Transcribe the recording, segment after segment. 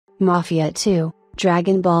Mafia 2,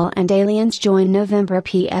 Dragonball and Aliens join November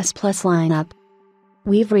PS Plus lineup.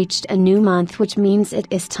 We've reached a new month, which means it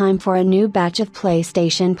is time for a new batch of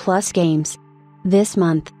PlayStation Plus games. This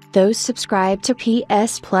month, those subscribed to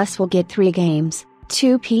PS Plus will get 3 games,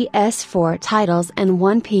 2 PS4 titles and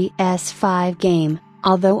 1 PS5 game,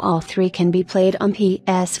 although all 3 can be played on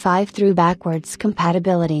PS5 through backwards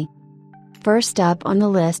compatibility. First up on the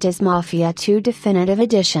list is Mafia 2 Definitive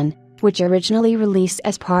Edition, which originally released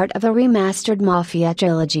as part of a remastered Mafia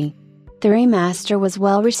trilogy. The remaster was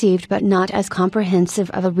well received but not as comprehensive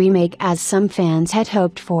of a remake as some fans had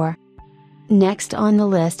hoped for. Next on the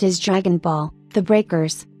list is Dragon Ball: The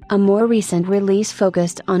Breakers, a more recent release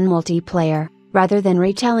focused on multiplayer, rather than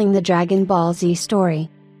retelling the Dragon Ball Z story.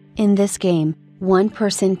 In this game, one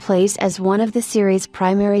person plays as one of the series'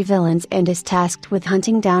 primary villains and is tasked with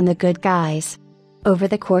hunting down the good guys. Over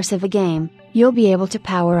the course of a game, you'll be able to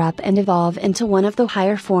power up and evolve into one of the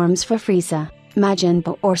higher forms for Frieza, Majin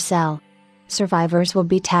Buu or Cell. Survivors will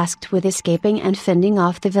be tasked with escaping and fending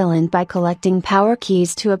off the villain by collecting power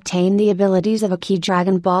keys to obtain the abilities of a key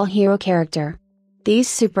Dragon Ball hero character. These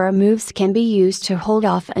super moves can be used to hold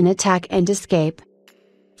off an attack and escape.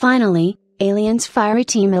 Finally, Aliens Fiery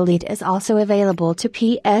Team Elite is also available to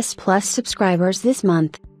PS Plus subscribers this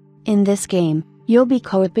month. In this game, you'll be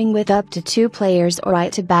co-oping with up to 2 players or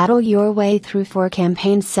right to battle your way through 4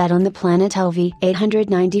 campaigns set on the planet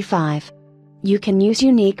LV-895. You can use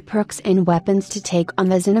unique perks and weapons to take on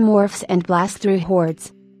the xenomorphs and blast through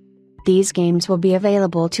hordes. These games will be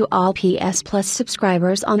available to all PS Plus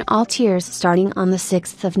subscribers on all tiers starting on the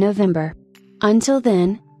 6th of November. Until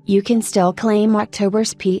then, you can still claim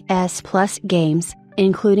October's PS Plus games,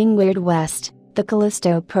 including Weird West, The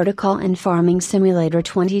Callisto Protocol and Farming Simulator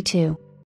 22.